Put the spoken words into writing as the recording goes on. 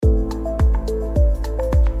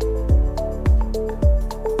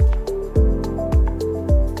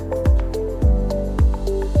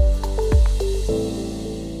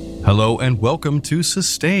Hello and welcome to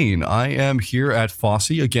Sustain. I am here at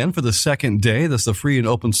FOSSY again for the second day. That's the free and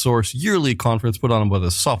open source yearly conference put on by the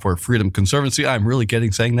Software Freedom Conservancy. I'm really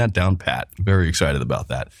saying that down pat. Very excited about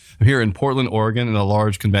that. I'm here in Portland, Oregon in a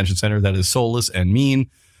large convention center that is soulless and mean,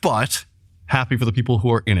 but happy for the people who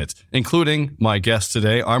are in it, including my guest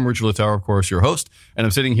today. I'm Richard Littauer, of course, your host, and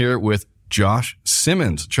I'm sitting here with Josh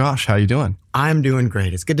Simmons. Josh, how you doing? I'm doing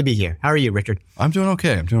great. It's good to be here. How are you, Richard? I'm doing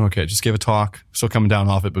okay. Just gave a talk. Still coming down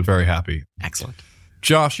off it, but very happy. Excellent.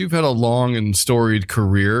 Josh, you've had a long and storied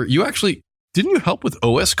career. Didn't you help with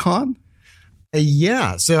OSCon?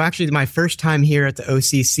 Yeah. So actually, my first time here at the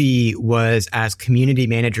OCC was as community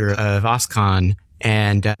manager of OSCon.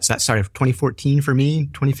 And so that started 2014 for me,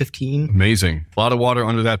 2015. Amazing. A lot of water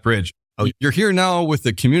under that bridge. Oh, you're here now with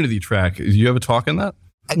the community track. Do you have a talk on that?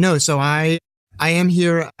 No. So I am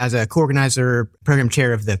here as a co-organizer, program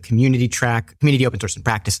chair of the community track, Community Open Source and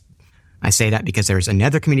Practice. I say that because there's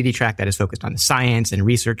another community track that is focused on the science and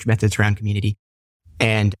research methods around community.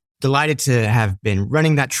 And delighted to have been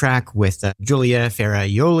running that track with Julia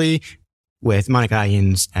Ferraioli, with Monica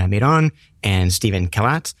Ayens-Miron, and Stephen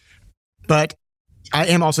Kalat. But I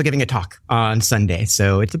am also giving a talk on Sunday,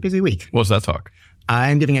 so it's a busy week. What's that talk?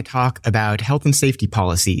 I'm giving a talk about health and safety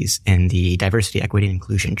policies in the diversity, equity, and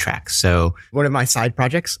inclusion track. So one of my side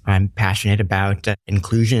projects, I'm passionate about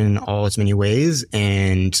inclusion in all its many ways.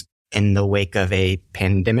 And in the wake of a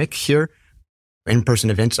pandemic here,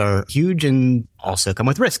 in-person events are huge and also come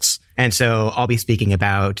with risks. And so I'll be speaking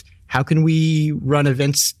about how can we run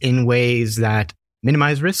events in ways that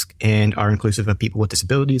minimize risk and are inclusive of people with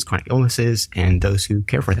disabilities, chronic illnesses, and those who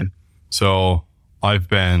care for them. So I've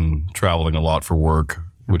been traveling a lot for work,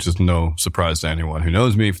 which is no surprise to anyone who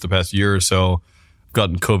knows me for the past year or so. I've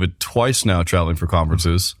gotten COVID twice now traveling for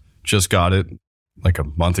conferences. Just got it like a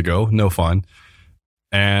month ago. No fun.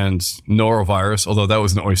 And norovirus, although that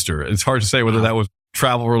was an oyster. It's hard to say whether that was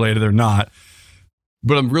travel related or not.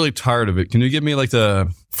 But I'm really tired of it. Can you give me like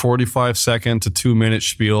the 45-second to 2-minute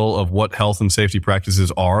spiel of what health and safety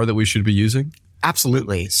practices are that we should be using?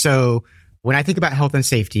 Absolutely. So when I think about health and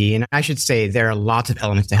safety, and I should say there are lots of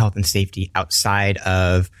elements to health and safety outside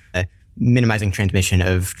of minimizing transmission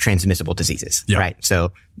of transmissible diseases, right?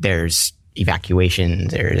 So there's evacuation,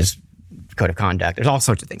 there's code of conduct, there's all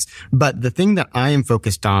sorts of things. But the thing that I am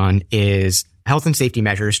focused on is health and safety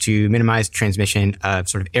measures to minimize transmission of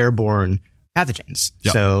sort of airborne pathogens.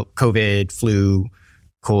 Yep. So COVID, flu,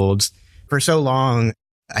 colds. For so long,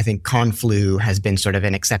 I think con flu has been sort of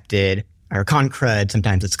an accepted, or con crud,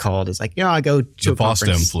 sometimes it's called. It's like, I go to a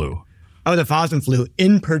conference. FOSSDEM flu. Oh, the FOSSDEM flu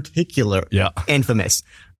in particular. Yeah. Infamous.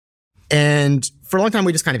 And for a long time,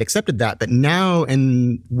 we just kind of accepted that. But now,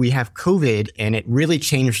 we have COVID, and it really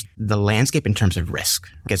changed the landscape in terms of risk.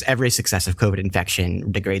 Because every successive COVID infection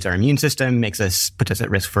degrades our immune system, puts us at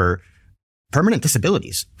risk for permanent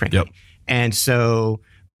disabilities, frankly. Yep. And so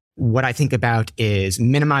what I think about is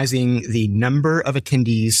minimizing the number of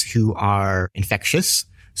attendees who are infectious.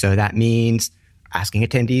 So that means asking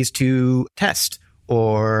attendees to test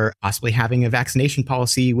or possibly having a vaccination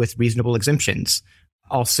policy with reasonable exemptions.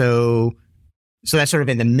 Also, so that's sort of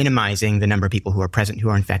in the minimizing the number of people who are present who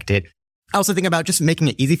are infected. I also think about just making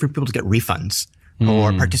it easy for people to get refunds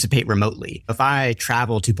or participate remotely. If I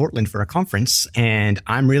travel to Portland for a conference and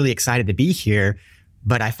I'm really excited to be here,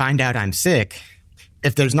 but I find out I'm sick,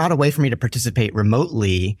 if there's not a way for me to participate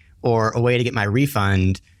remotely or a way to get my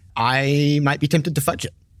refund, I might be tempted to fudge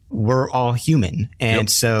it. We're all human. And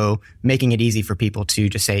so making it easy for people to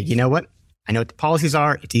just say, you know what? I know what the policies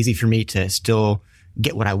are. It's easy for me to still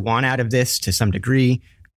get what I want out of this to some degree,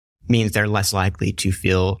 means they're less likely to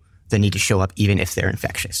feel the need to show up even if they're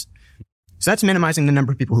infectious. So that's minimizing the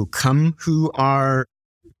number of people who come who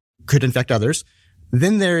could infect others.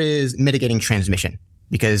 Then there is mitigating transmission,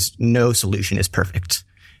 because no solution is perfect.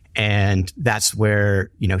 And that's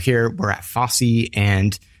where, here we're at FOSSY,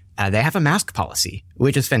 and they have a mask policy,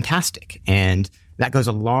 which is fantastic. And that goes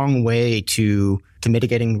a long way to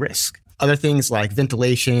mitigating risk. Other things like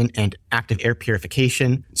ventilation and active air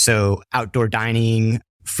purification. So outdoor dining,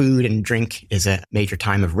 food and drink is a major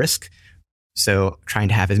time of risk. So trying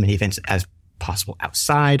to have as many events as possible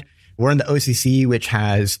outside. We're in the OCC, which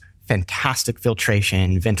has fantastic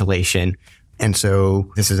filtration, ventilation. And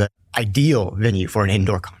so this is an ideal venue for an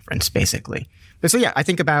indoor conference, basically. But so yeah, I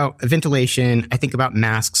think about ventilation, I think about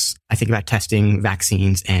masks, I think about testing,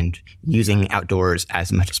 vaccines, and using outdoors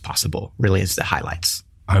as much as possible, really is the highlights.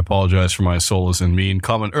 I apologize for my soulless and mean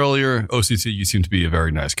comment earlier. OCC, you seem to be a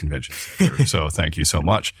very nice convention. So thank you so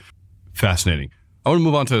much. Fascinating. I want to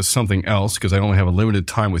move on to something else because I only have a limited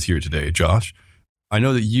time with you today, Josh. I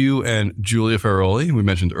know that you and Julia Ferroli, we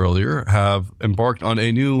mentioned earlier, have embarked on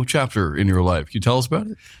a new chapter in your life. Can you tell us about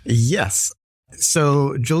it? Yes.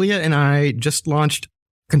 So Julia and I just launched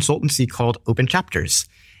a consultancy called Open Chapters.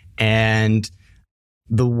 And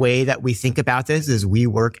the way that we think about this is we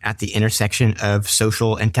work at the intersection of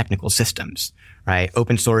social and technical systems, right?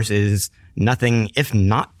 Open source is nothing if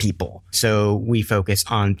not people. So we focus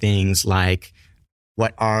on things like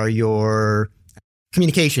what are your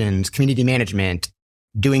communications, community management,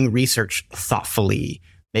 doing research thoughtfully,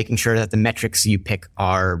 making sure that the metrics you pick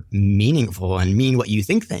are meaningful and mean what you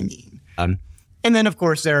think they mean. And then, of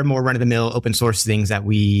course, there are more run-of-the-mill open source things that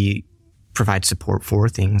we provide support for,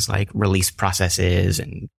 things like release processes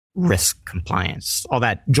and risk compliance, all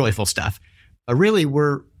that joyful stuff. Really,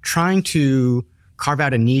 we're trying to carve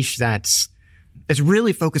out a niche that's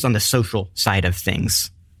really focused on the social side of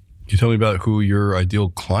things. Can you tell me about who your ideal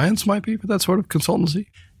clients might be for that sort of consultancy?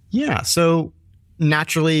 Yeah. So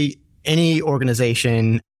naturally, any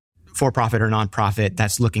organization, for-profit or nonprofit,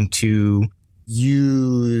 that's looking to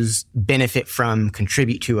benefit from,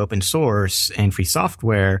 contribute to open source and free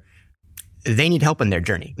software, they need help in their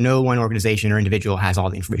journey. No one organization or individual has all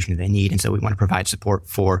the information they need. And so we want to provide support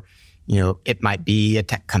for, it might be a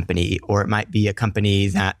tech company, or it might be a company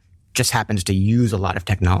that just happens to use a lot of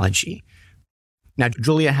technology. Now,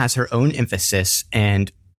 Julia has her own emphasis.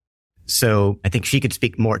 And so I think she could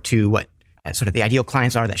speak more to what sort of the ideal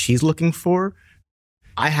clients are that she's looking for.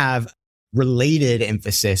 I have related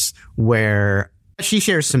emphasis where she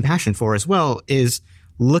shares some passion for as well, is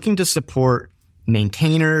looking to support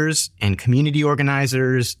maintainers and community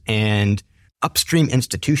organizers and upstream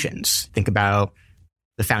institutions. Think about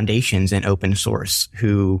the foundations in open source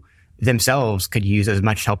who themselves could use as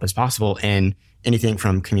much help as possible in anything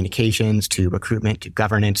from communications to recruitment to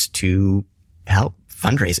governance to help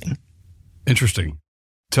fundraising. Interesting.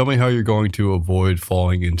 Tell me how you're going to avoid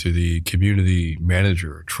falling into the community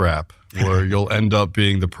manager trap, where you'll end up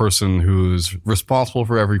being the person who's responsible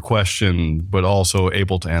for every question, but also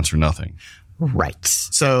able to answer nothing. Right.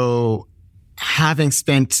 So having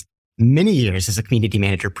spent many years as a community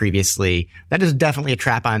manager previously, that is definitely a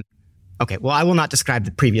trap okay, well, I will not describe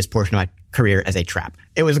the previous portion of my career as a trap.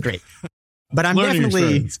 It was great. But I'm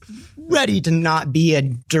definitely ready to not be a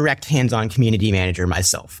direct hands-on community manager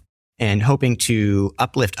myself, and hoping to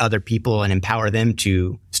uplift other people and empower them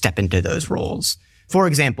to step into those roles. For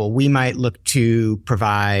example, we might look to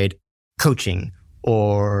provide coaching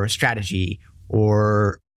or strategy,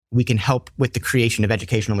 or we can help with the creation of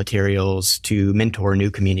educational materials to mentor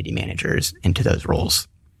new community managers into those roles.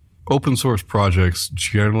 Open source projects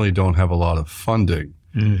generally don't have a lot of funding.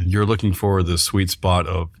 You're looking for the sweet spot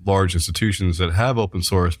of large institutions that have open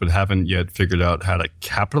source but haven't yet figured out how to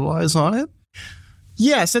capitalize on it?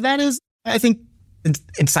 Yeah, so that is, I think,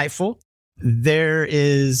 insightful.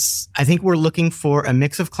 I think we're looking for a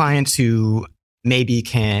mix of clients who maybe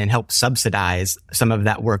can help subsidize some of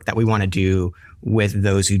that work that we want to do with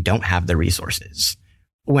those who don't have the resources.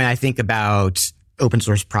 When I think about open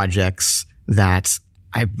source projects that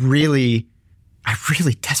I really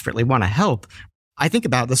desperately want to help, I think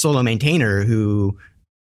about the solo maintainer who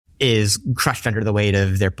is crushed under the weight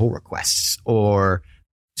of their pull requests or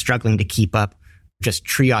struggling to keep up just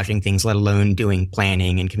triaging things, let alone doing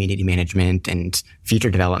planning and community management and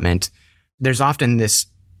feature development. There's often this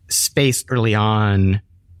space early on.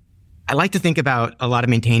 I like to think about a lot of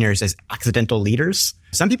maintainers as accidental leaders.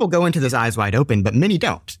 Some people go into this eyes wide open, but many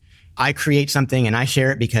don't. I create something and I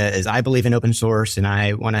share it because I believe in open source and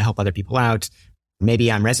I want to help other people out.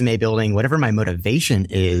 Maybe I'm resume building, whatever my motivation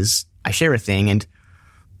is, I share a thing and,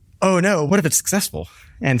 oh no, what if it's successful?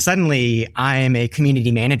 And suddenly I am a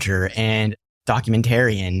community manager and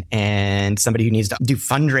documentarian and somebody who needs to do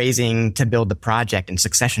fundraising to build the project and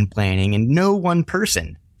succession planning. And no one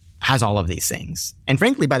person has all of these things. And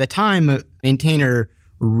frankly, by the time a maintainer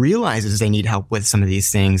realizes they need help with some of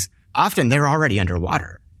these things, often they're already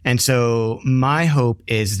underwater. And so my hope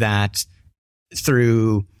is that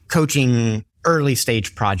through coaching early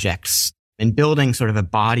stage projects and building sort of a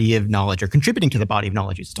body of knowledge or contributing to the body of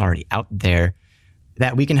knowledge that's already out there,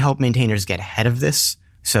 that we can help maintainers get ahead of this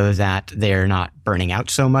so that they're not burning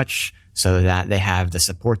out so much, so that they have the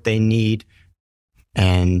support they need.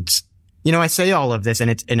 And, I say all of this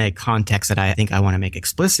and it's in a context that I think I want to make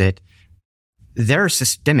explicit. There are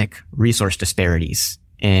systemic resource disparities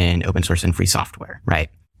in open source and free software, right?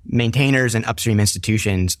 Maintainers and upstream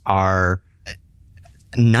institutions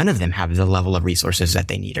none of them have the level of resources that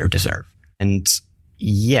they need or deserve. And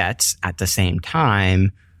yet, at the same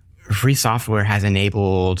time, free software has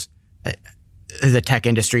enabled the tech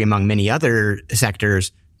industry, among many other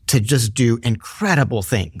sectors, to just do incredible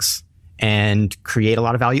things. and create a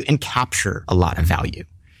lot of value and capture a lot of value.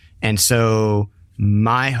 And so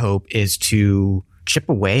my hope is to chip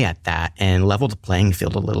away at that and level the playing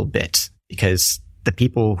field a little bit, because the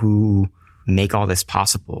people who make all this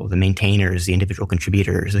possible, the maintainers, the individual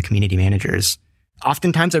contributors, the community managers,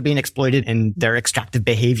 oftentimes are being exploited in their extractive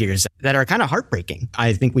behaviors that are kind of heartbreaking.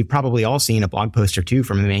 I think we've probably all seen a blog post or two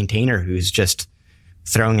from a maintainer who's just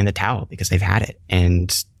throwing in the towel because they've had it.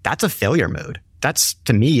 And that's a failure mode. That's,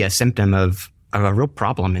 to me, a symptom of a real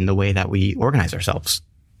problem in the way that we organize ourselves.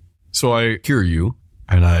 So I hear you,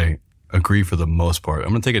 and I agree for the most part. I'm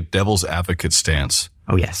going to take a devil's advocate stance.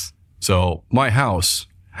 Oh, yes. So my house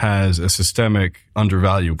has a systemic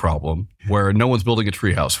undervalue problem where no one's building a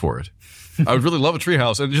treehouse for it. I would really love a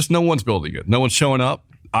treehouse, and just no one's building it. No one's showing up.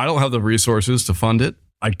 I don't have the resources to fund it.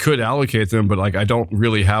 I could allocate them, but I don't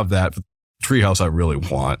really have that treehouse I really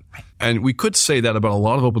want. And we could say that about a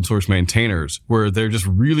lot of open source maintainers, where they're just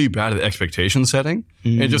really bad at expectation setting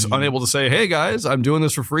and just unable to say, hey guys, I'm doing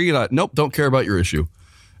this for free, and nope, don't care about your issue.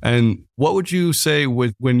 And what would you say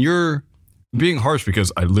when you're being harsh,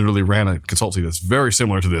 because I literally ran a consultancy that's very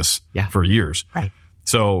similar to this for years. Right.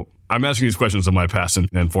 So I'm asking these questions of my past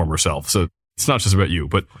and former self. So it's not just about you,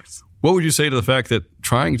 but what would you say to the fact that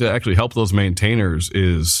trying to actually help those maintainers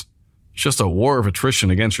is just a war of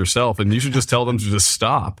attrition against yourself, and you should just tell them to just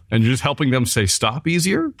stop, and you're just helping them say stop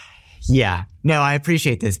easier? Yeah. No, I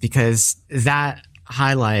appreciate this, because that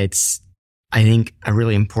highlights, I think, a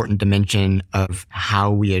really important dimension of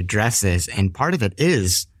how we address this. And part of it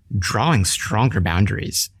is drawing stronger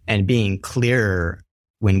boundaries and being clearer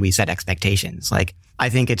when we set expectations. Like, I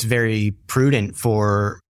think it's very prudent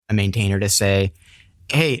for a maintainer to say,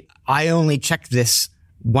 hey, I only check this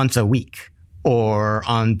once a week or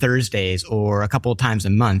on Thursdays or a couple of times a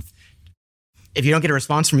month. If you don't get a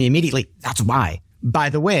response from me immediately, that's why. By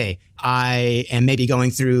the way, I am maybe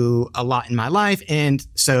going through a lot in my life, and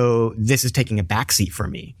so this is taking a backseat for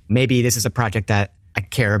me. Maybe this is a project that I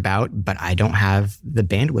care about, but I don't have the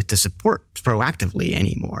bandwidth to support proactively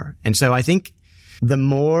anymore. And so I think the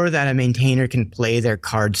more that a maintainer can play their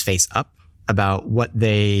cards face up about what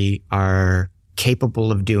they are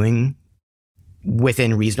capable of doing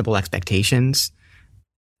within reasonable expectations,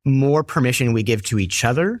 more permission we give to each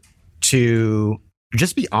other to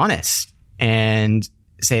just be honest and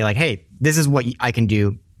say like, hey, this is what I can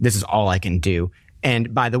do. This is all I can do.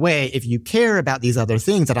 And by the way, if you care about these other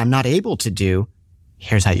things that I'm not able to do,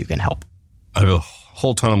 here's how you can help. I have a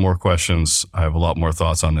whole ton of more questions. I have a lot more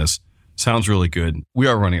thoughts on this. Sounds really good. We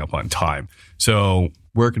are running up on time. So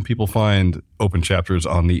where can people find Open Chapters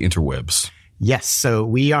on the interwebs? Yes. So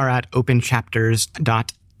we are at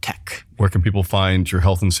openchapters.tech. Where can people find your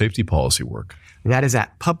health and safety policy work? That is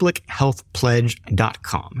at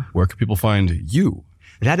publichealthpledge.com. Where can people find you?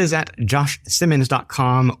 That is at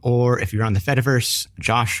joshsimmons.com, or if you're on the Fediverse,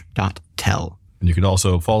 josh.tell. And you can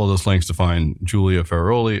also follow those links to find Julia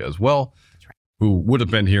Ferraroli as well, who would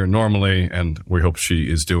have been here normally, and we hope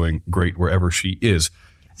she is doing great wherever she is.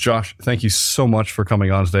 Josh, thank you so much for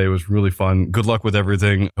coming on today. It was really fun. Good luck with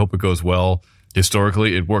everything. Hope it goes well.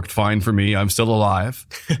 Historically, it worked fine for me. I'm still alive,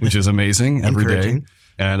 which is amazing every day.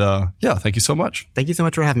 And thank you so much. Thank you so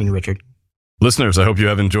much for having me, Richard. Listeners, I hope you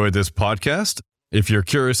have enjoyed this podcast. If you're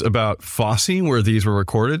curious about FOSSY, where these were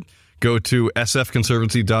recorded, go to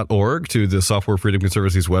sfconservancy.org, to the Software Freedom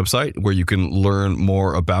Conservancy's website, where you can learn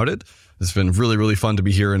more about it. It's been really, really fun to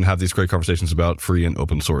be here and have these great conversations about free and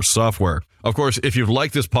open source software. Of course, if you've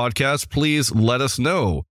liked this podcast, please let us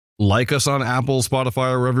know. Like us on Apple,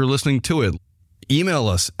 Spotify, or wherever you're listening to it. Email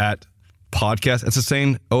us at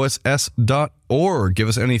podcast@sustainoss.org. Give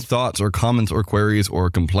us any thoughts or comments or queries or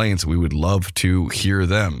complaints. We would love to hear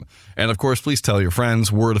them. And of course, please tell your friends.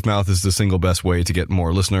 Word of mouth is the single best way to get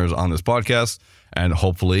more listeners on this podcast. And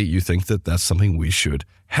hopefully you think that that's something we should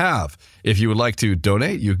have. If you would like to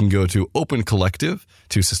donate, you can go to Open Collective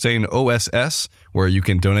to sustain OSS, where you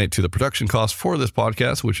can donate to the production costs for this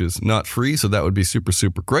podcast, which is not free. So that would be super,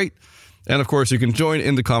 super great. And of course, you can join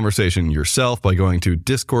in the conversation yourself by going to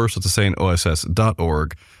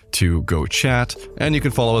discourse@sustainoss.org to go chat. And you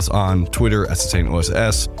can follow us on Twitter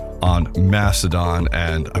 @sustainoss, on Mastodon,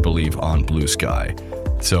 and I believe on Blue Sky.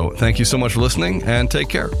 So thank you so much for listening, and take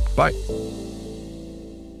care. Bye.